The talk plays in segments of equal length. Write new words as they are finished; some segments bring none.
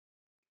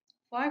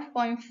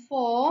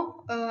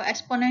5.4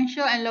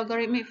 exponential and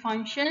logarithmic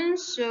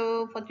functions.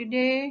 So for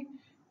today,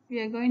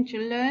 we are going to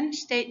learn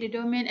state the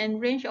domain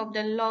and range of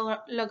the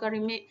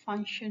logarithmic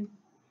function.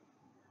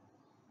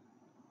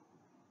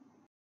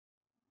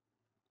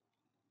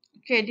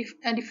 Okay,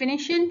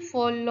 definition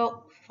for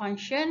log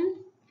function.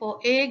 For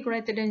a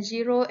greater than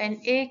 0 and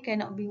a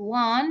cannot be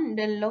 1,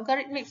 the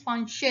logarithmic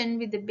function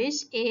with the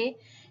base a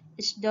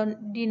is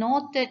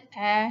denoted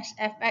as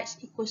fx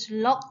equals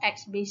log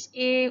x base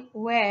a,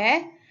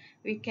 where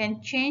we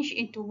can change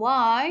into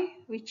y,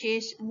 which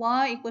is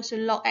y equals to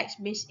log x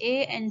base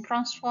a, and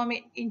transform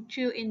it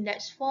into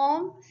index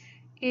form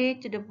a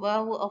to the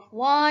power of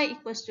y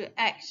equals to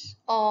x,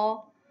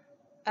 or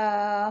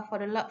for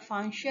the log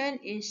function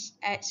is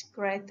x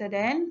greater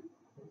than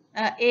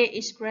a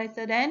is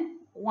greater than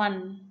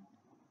 1.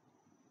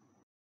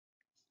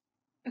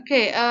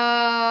 Okay,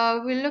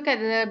 we'll look at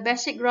the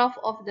basic graph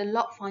of the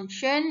log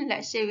function.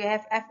 Let's say we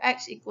have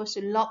fx equals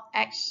to log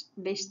x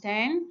base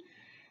 10.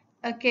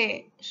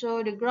 Okay,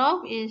 so the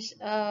graph is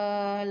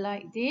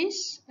like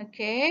this.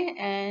 Okay,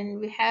 and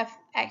we have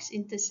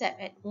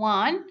x-intercept at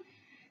 1.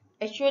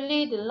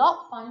 Actually, the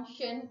log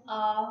function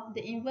are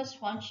the inverse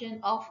function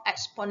of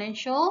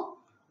exponential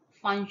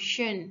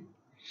function.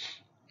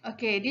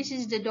 Okay, this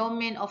is the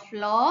domain of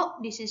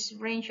log. This is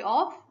range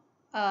of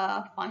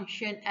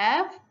function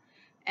f.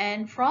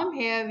 And from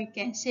here, we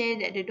can say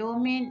that the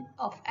domain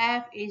of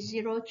f is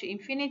 0 to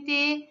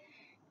infinity.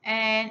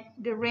 And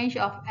the range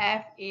of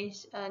f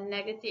is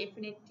negative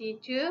infinity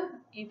to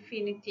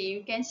infinity.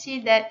 You can see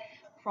that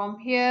from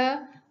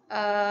here,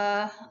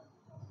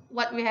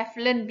 what we have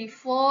learned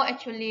before,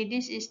 actually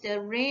this is the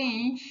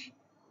range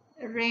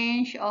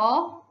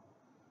of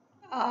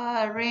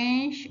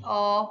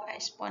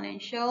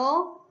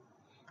exponential,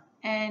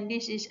 and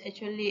this is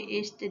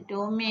actually the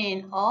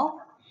domain of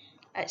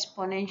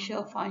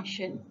exponential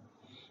function.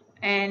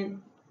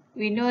 And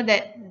we know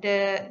that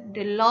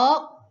the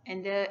log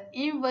and the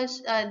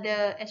inverse,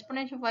 the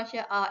exponential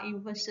function are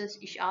inverses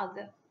each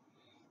other.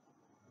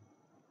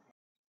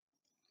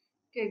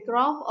 Okay,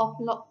 graph of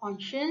log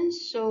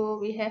functions. So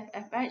we have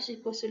fx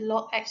equals to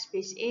log x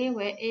base a,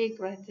 where a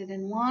greater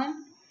than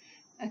 1.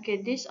 Okay,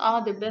 these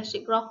are the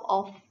basic graph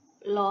of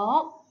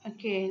log.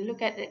 Okay,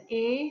 look at the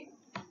a.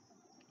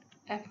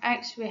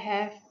 Fx, we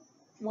have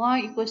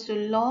y equals to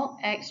log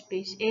x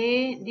base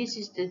a. This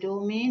is the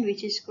domain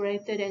which is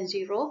greater than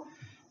 0.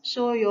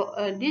 So your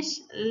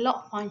this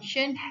log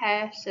function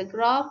has a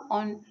graph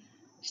on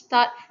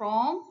start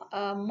from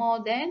more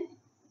than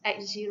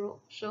x0.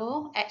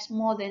 So x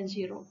more than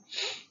 0.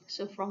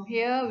 So from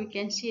here we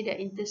can see the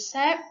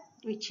intercept,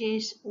 which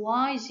is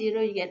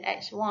y0, you get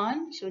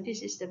x1. So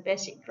this is the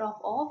basic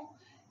graph of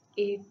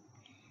a.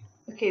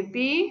 Okay,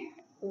 b,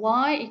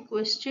 y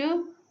equals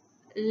to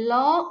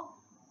log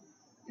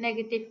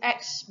negative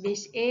x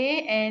base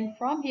a, and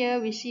from here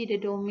we see the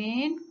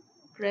domain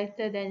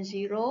greater than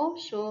 0.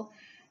 So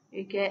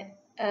you get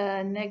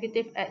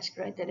negative x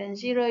greater than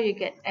 0, you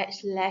get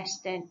x less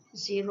than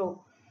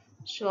 0.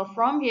 So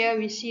from here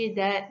we see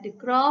that the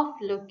graph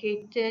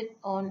located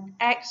on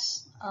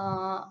x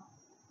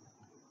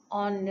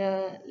on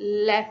the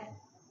left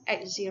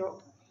x0.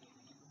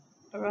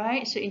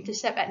 Alright, so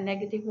intercept at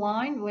negative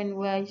 1 when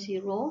y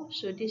 0.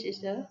 So this is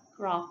the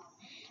graph.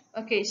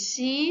 Okay,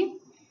 C,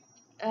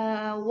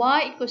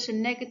 y equals to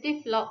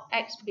negative log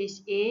x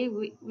base a.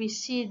 We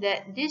see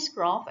that this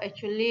graph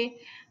actually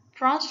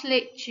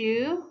translates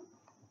to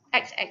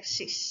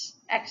x-axis.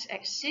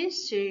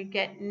 So you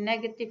get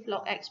negative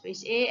log x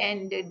base a,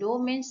 and the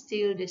domain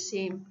still the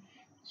same.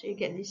 So you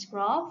get this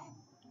graph,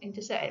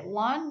 intercept at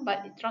 1,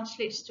 but it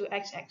translates to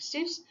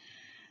x-axis.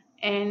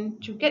 And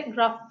to get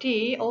graph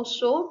D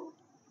also,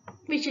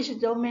 which is a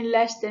domain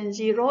less than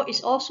 0,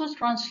 is also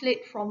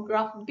translate from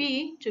graph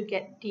B to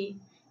get D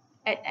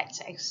at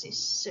x-axis.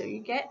 So you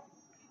get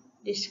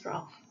this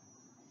graph.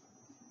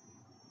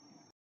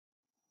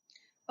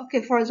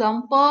 Okay, for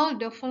example,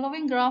 the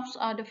following graphs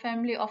are the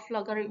family of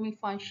logarithmic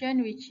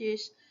function, which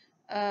is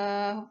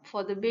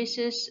for the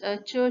bases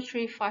 2,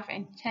 3, 5,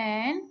 and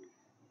 10.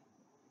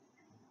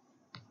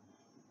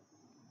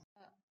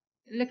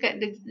 Look at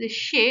the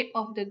shape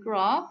of the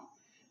graph.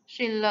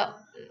 So log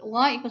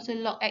y equals to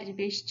log x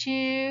base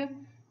 2,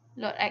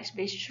 log x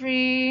base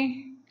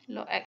 3,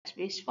 log x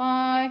base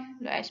 5,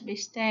 log x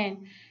base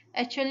 10.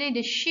 Actually,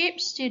 the shape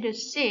is still the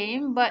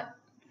same, but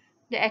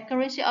the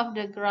accuracy of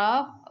the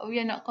graph, we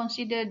are not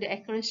consider the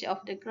accuracy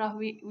of the graph.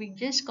 We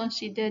just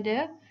consider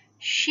the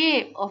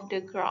shape of the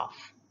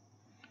graph.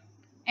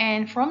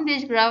 And from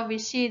this graph, we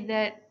see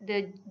that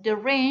the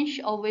range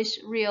always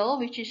real,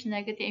 which is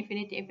negative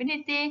infinity,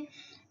 infinity.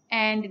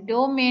 And the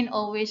domain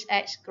always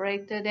x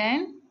greater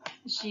than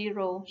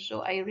 0.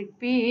 So I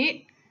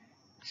repeat.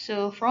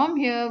 So from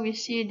here we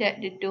see that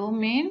the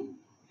domain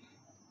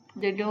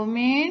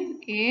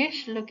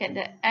is, look at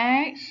the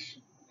x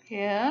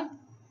here,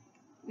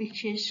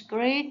 which is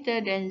greater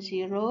than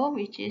 0,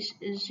 which is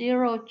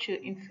 0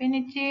 to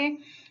infinity,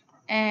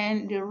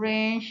 and the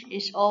range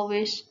is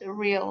always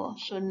real.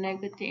 So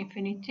negative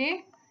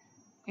infinity,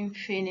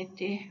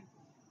 infinity.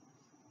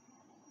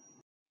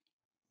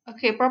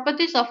 Okay,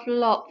 properties of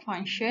log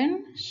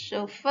function.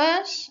 So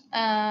first,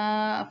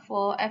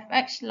 for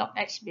fx log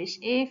x base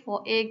a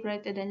for a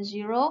greater than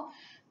 0.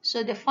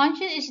 So the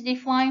function is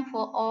defined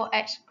for all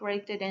x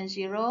greater than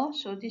 0.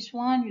 So this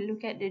one, you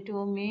look at the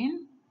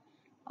domain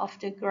of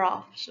the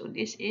graph. So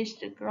this is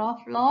the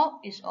graph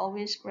log is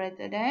always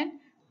greater than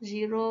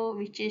 0,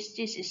 which is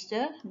this is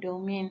the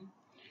domain.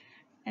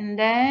 And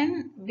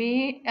then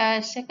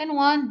second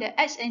one, the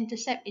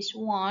x-intercept is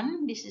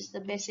 1. This is the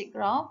basic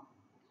graph.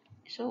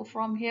 So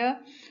from here,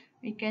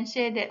 we can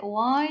say that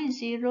y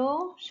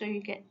 0, so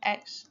you get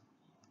x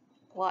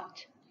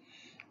what?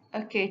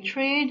 Okay,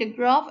 3, the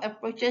graph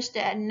approaches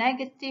the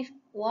negative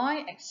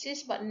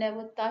y-axis but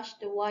never touch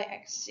the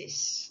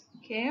y-axis.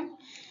 Okay,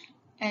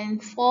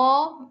 and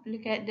 4,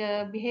 look at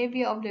the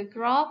behavior of the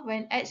graph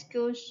when x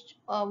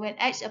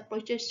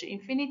approaches to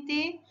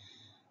infinity.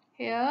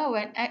 Here,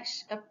 when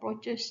x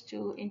approaches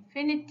to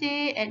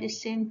infinity, at the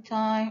same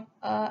time,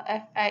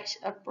 fx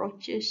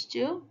approaches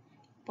to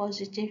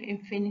positive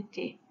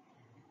infinity.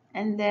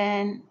 And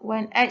then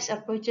when x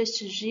approaches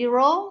to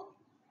 0,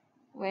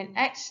 when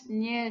x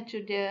near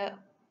to the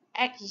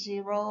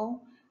x0,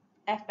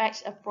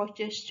 fx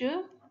approaches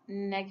to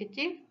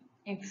negative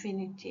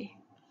infinity.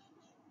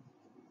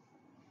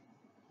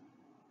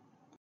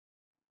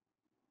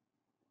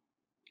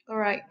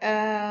 Alright,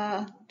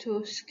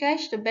 to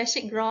sketch the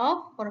basic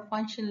graph for the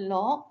function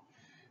log,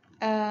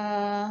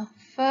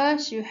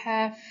 first you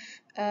have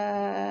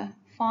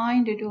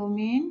find the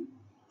domain,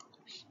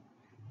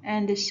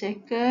 and the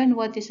second,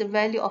 what is the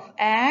value of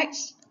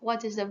x,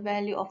 what is the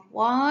value of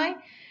y,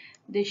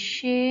 the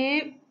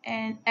shape,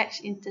 and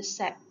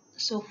x-intercept.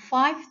 So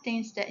 5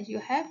 things that you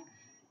have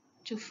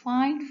to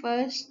find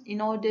first in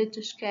order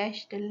to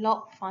sketch the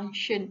log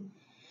function.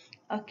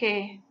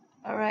 Okay,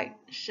 alright,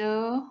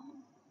 so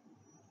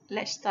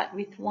let's start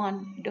with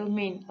one,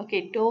 domain.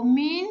 Okay,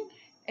 domain,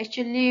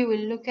 actually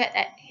we'll look at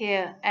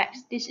here,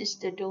 x, this is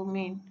the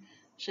domain.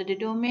 So the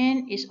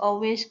domain is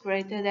always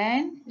greater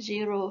than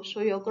 0. So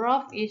your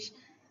graph is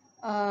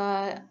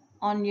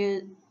on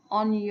your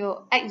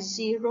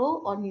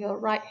x0 on your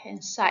right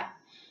hand side.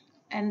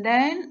 And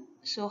then,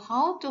 so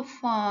how to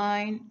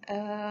find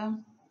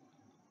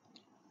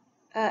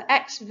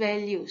x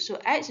value? So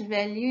x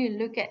value, you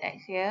look at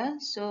x here.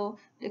 So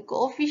the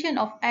coefficient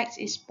of x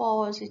is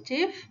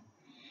positive.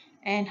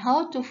 And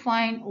how to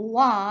find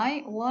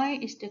y? Y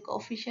is the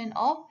coefficient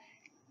of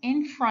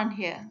in front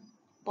here,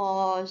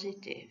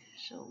 positive.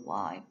 So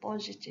y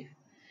positive.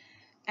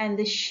 And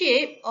the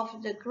shape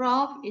of the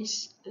graph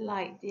is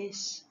like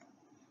this.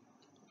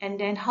 And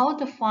then how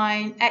to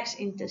find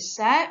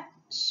x-intercept?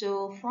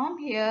 So from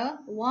here,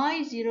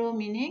 y0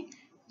 meaning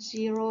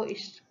 0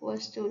 is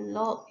equals to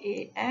log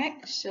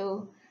ax.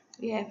 So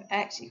we have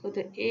x equal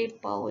to a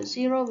power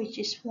 0, which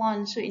is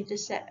 1. So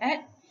intercept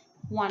at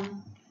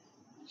 1.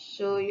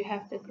 So you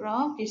have the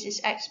graph. This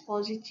is x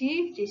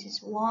positive. This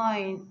is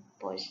y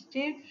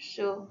positive.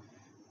 So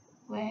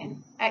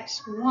when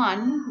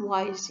x1,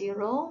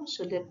 y0,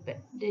 so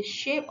the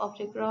shape of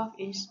the graph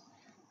is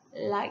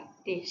like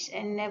this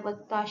and never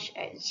touch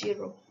at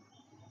 0.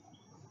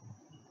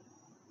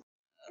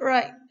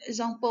 Right,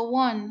 example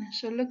 1.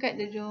 So look at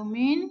the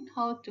domain,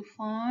 how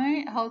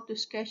to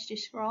sketch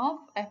this graph.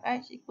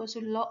 Fx equals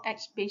to log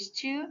x base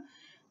 2.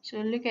 So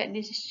look at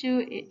this is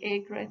 2, a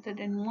greater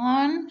than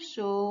 1.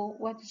 So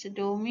what is the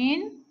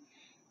domain?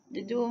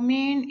 The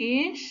domain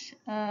is,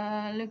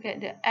 look at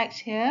the x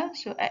here.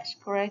 So x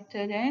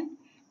greater than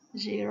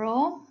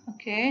 0.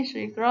 Okay, so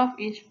your graph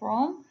is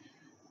from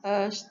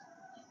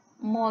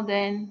more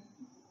than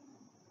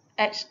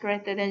x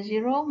greater than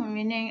 0,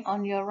 meaning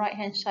on your right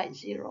hand side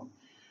 0.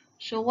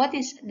 So what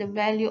is the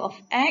value of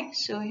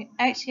x? So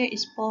x here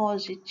is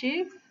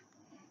positive.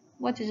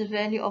 What is the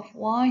value of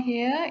y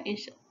here?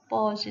 Is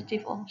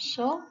positive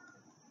also.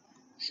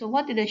 So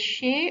what is the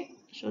shape?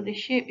 So the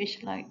shape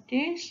is like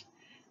this.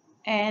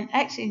 And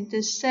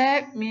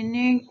x-intercept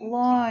meaning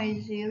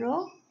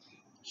y0.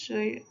 So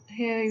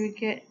here you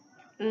get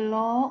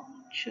log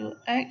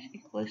 2x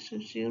equals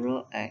to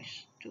 0,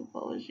 x to the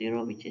power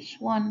 0, which is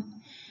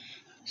 1.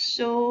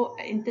 So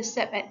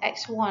intercept at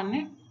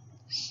x1.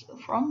 So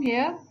from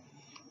here,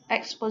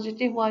 x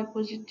positive, y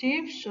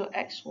positive, so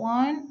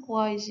x1,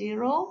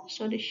 y0.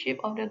 So the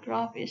shape of the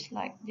graph is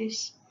like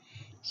this.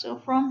 So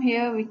from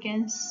here we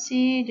can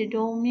see the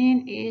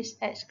domain is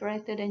x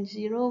greater than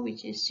 0,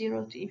 which is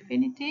 0 to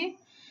infinity.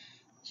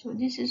 So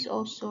this is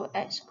also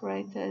x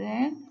greater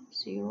than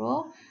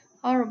 0.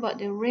 How about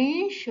the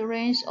range?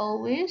 Range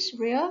always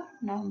real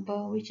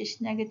number, which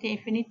is negative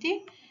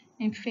infinity,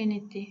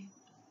 infinity.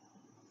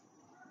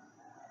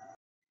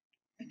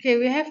 Okay,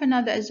 we have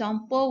another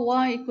example,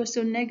 y equals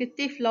to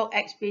negative log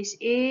x base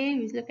a.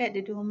 We look at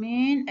the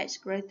domain, x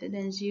greater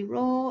than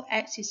 0,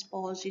 x is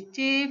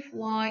positive,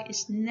 y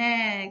is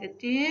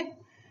negative.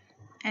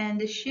 And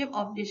the shape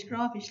of this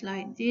graph is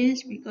like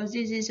this because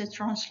this is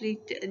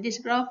this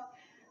graph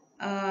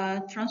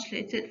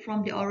translated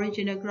from the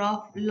original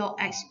graph log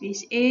x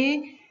base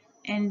a.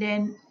 And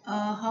then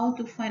how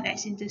to find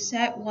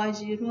x-intercept,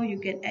 y0, you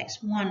get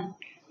x1.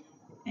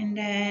 And And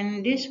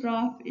then this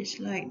graph is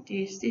like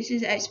this. This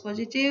is x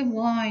positive,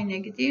 y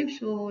negative,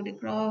 so the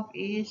graph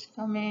is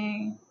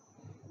coming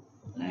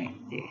like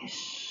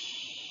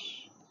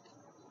this.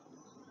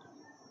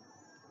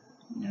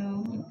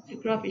 No, the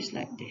graph is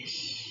like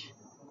this.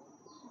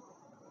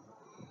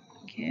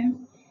 Okay.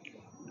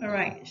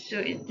 Alright, so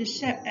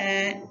intercept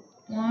at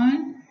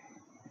 1,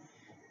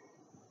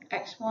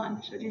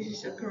 x1. So this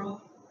is a graph.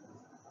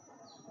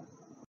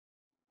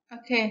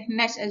 Okay,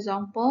 next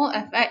example,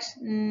 fx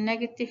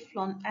negative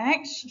ln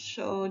x.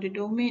 So the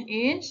domain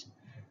is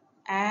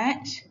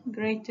x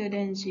greater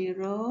than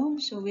 0.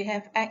 So we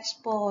have x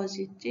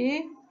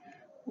positive,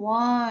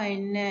 y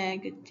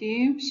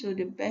negative. So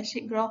the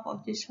basic graph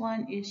of this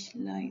one is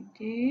like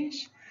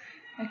this.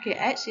 Okay,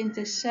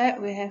 x-intercept,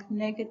 we have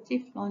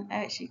negative ln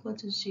x equal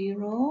to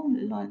 0,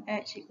 ln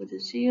x equal to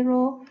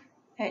 0,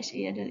 x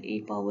adalah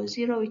e power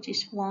 0, which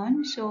is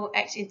 1. So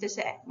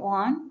x-intercept at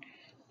 1.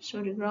 So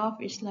the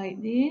graph is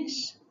like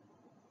this.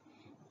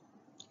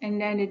 And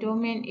then the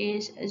domain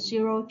is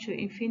 0 to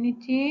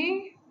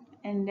infinity.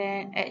 And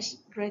then x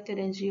greater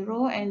than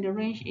 0. And the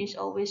range is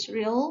always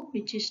real,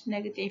 which is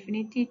negative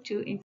infinity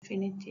to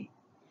infinity.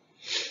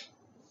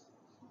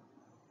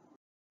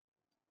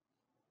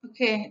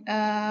 Okay,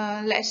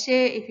 let's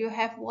say if you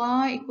have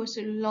y equals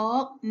to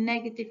log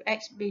negative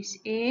x base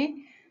a,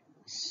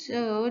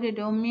 so the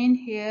domain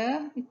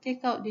here, we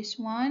take out this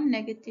one,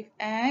 negative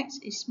x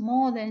is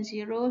more than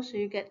 0, so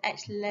you get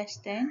x less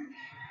than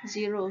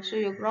 0. So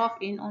your graph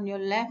in on your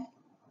left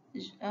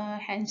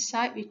hand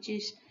side, which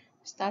is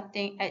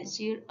starting at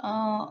 0,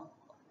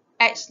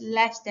 x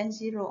less than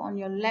 0 on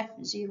your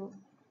left 0,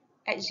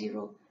 at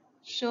 0.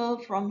 So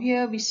from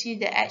here we see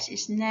the x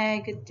is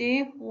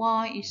negative,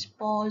 y is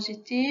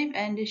positive,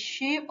 and the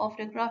shape of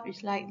the graph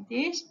is like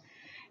this.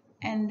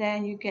 And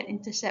then you get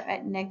intercept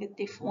at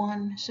negative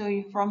 1. So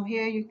from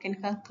here you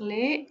can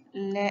calculate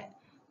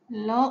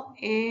log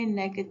a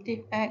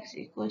negative x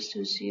equals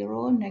to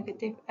 0,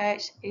 negative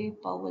x a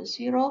power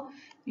 0,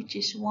 which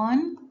is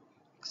 1.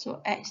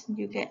 So x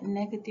you get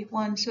negative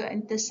 1. So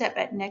intercept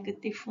at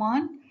negative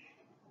 1.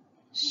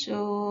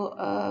 So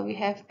we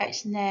have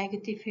x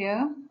negative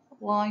here,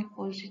 y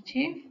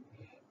positive,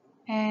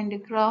 and the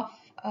graph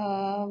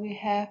we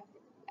have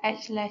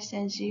x less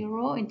than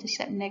 0,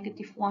 intercept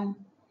negative 1,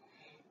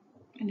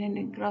 and then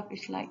the graph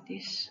is like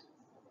this.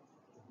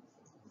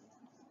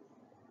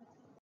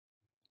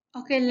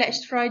 Okay,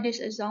 let's try this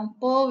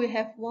example. We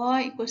have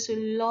y equals to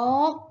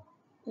log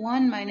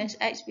 1 minus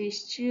x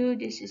base 2.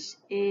 This is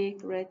a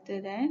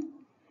greater than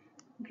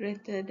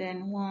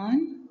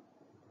 1.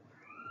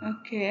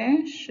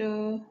 Okay,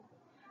 so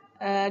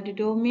the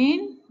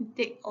domain,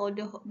 take all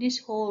this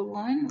whole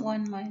 1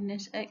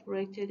 minus x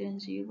greater than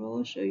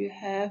 0, so you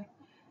have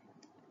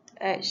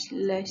x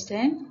less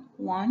than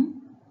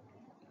 1.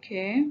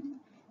 Okay,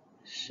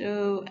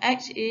 so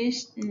x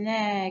is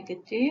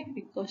negative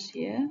because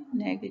here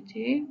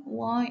negative,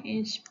 y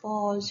is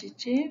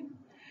positive,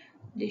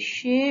 the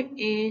shape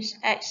is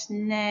x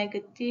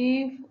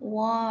negative,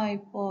 y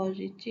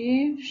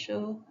positive,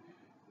 so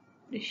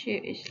the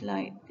shape is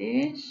like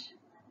this.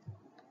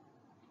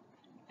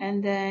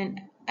 And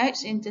then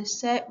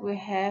x-intercept, we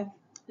have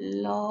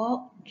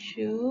log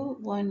 2,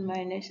 1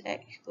 minus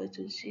x equal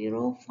to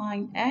 0.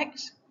 Find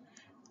x.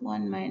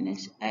 1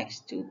 minus x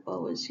to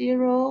power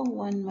 0.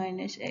 1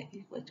 minus x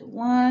equal to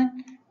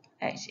 1.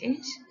 X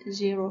is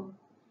 0.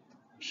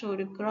 So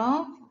the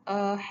graph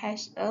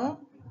has a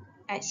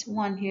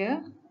x1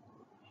 here.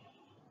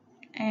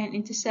 And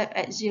intercept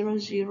at 0,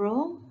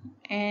 0.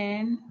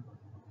 And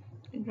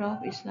the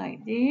graph is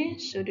like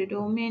this. So the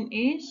domain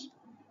is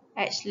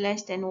x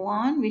less than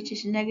 1, which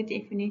is negative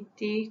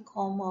infinity,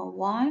 comma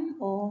 1,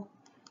 or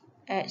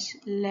x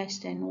less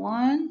than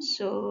 1.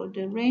 So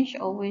the range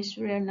always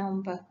real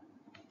number.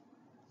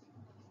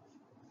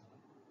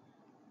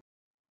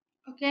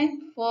 Okay,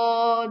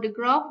 for the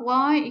graph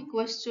y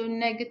equals to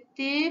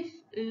negative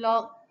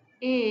log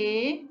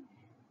a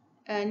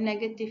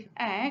negative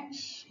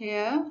x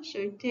here. So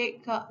you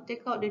take out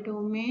the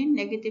domain,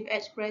 negative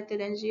x greater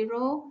than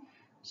 0.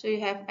 So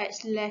you have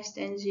x less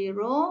than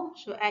 0.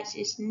 So x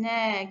is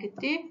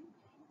negative,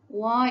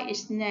 y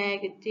is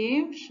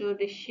negative. So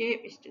the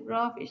shape is, the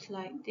graph is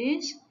like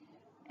this.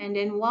 And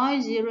then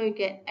y0, you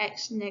get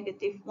x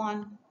negative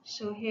 1.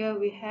 So here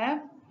we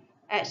have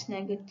x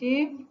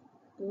negative,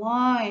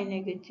 y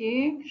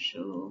negative.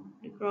 So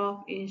the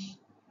graph is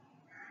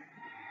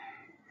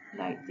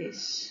like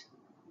this.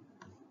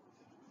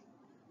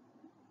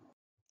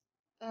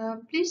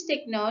 Please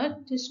take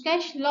note, to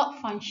sketch log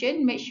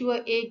function, make sure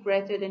a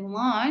greater than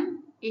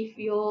 1. If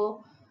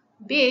your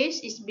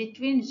base is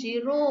between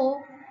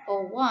 0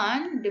 or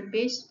 1, the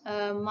base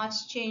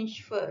must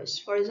change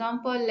first. For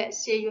example,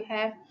 let's say you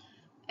have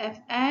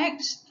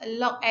fx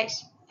log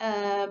x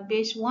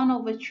base 1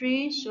 over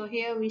 3. So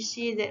here we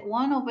see that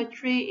 1 over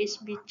 3 is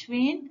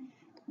between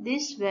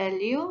this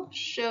value.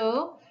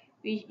 So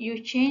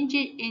you change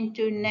it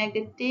into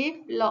negative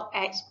log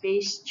x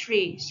base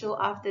 3. So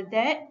after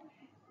that,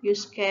 you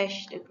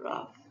sketch the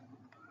graph.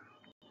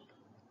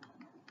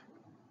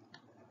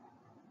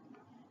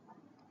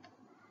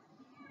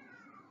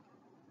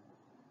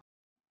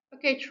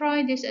 Okay, try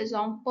this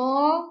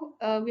example.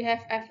 We have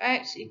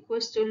fx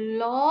equals to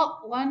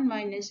log 1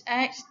 minus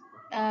x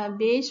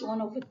base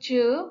 1 over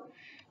 2.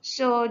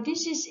 So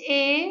this is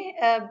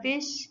a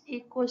base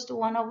equals to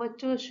 1 over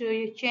 2. So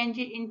you change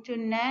it into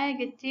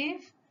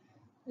negative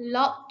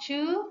log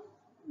 2,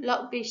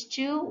 log base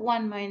 2,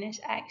 1 minus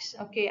x.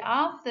 Okay,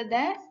 after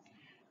that,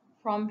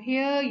 from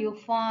here you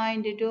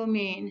find the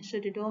domain.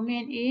 So the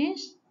domain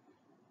is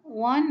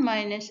 1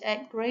 minus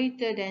x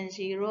greater than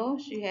 0.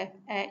 So you have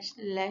x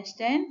less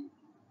than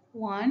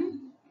 1.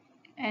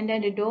 And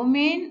then the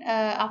domain,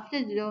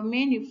 after the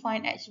domain you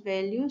find x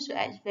value. So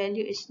x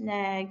value is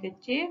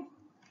negative.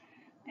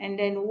 And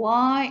then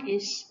y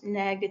is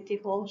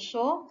negative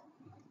also.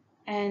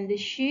 And the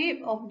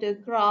shape of the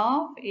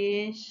graph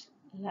is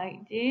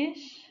like this.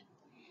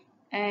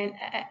 And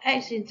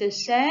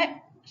x-intercept,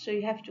 so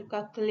you have to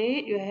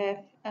calculate. You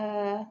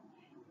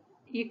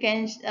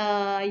can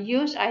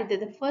use either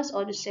the first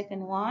or the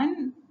second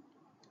one.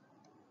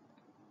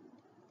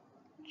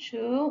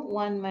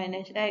 1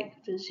 minus x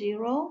to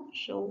 0,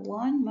 so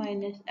 1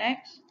 minus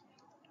x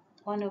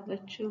 1 over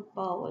 2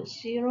 power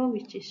 0,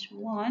 which is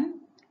 1.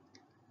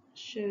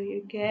 So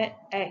you get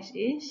x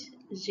is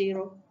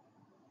 0.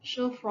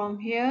 So from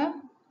here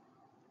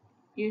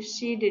you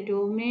see the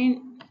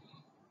domain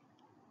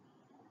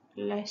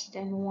less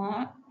than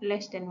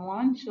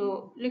 1.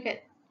 So look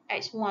at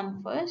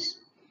x1 first,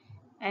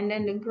 and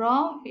then the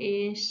graph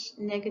is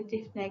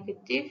negative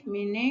negative,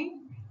 meaning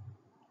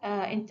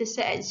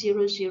intersect at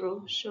 0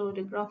 0. So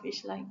the graph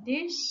is like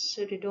this.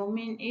 So the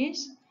domain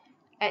is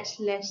x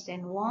less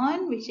than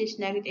 1, which is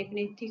negative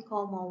infinity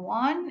comma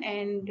 1,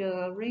 and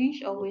the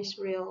range always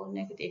real,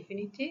 negative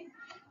infinity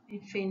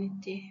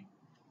infinity.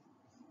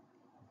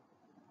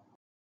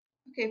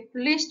 Okay,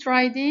 please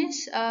try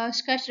this.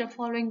 Sketch the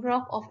following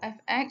graph of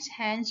fx,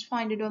 hence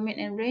find the domain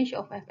and range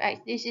of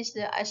fx. This is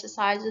the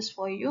exercises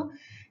for you,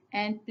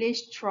 and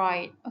please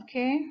try it.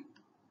 Okay.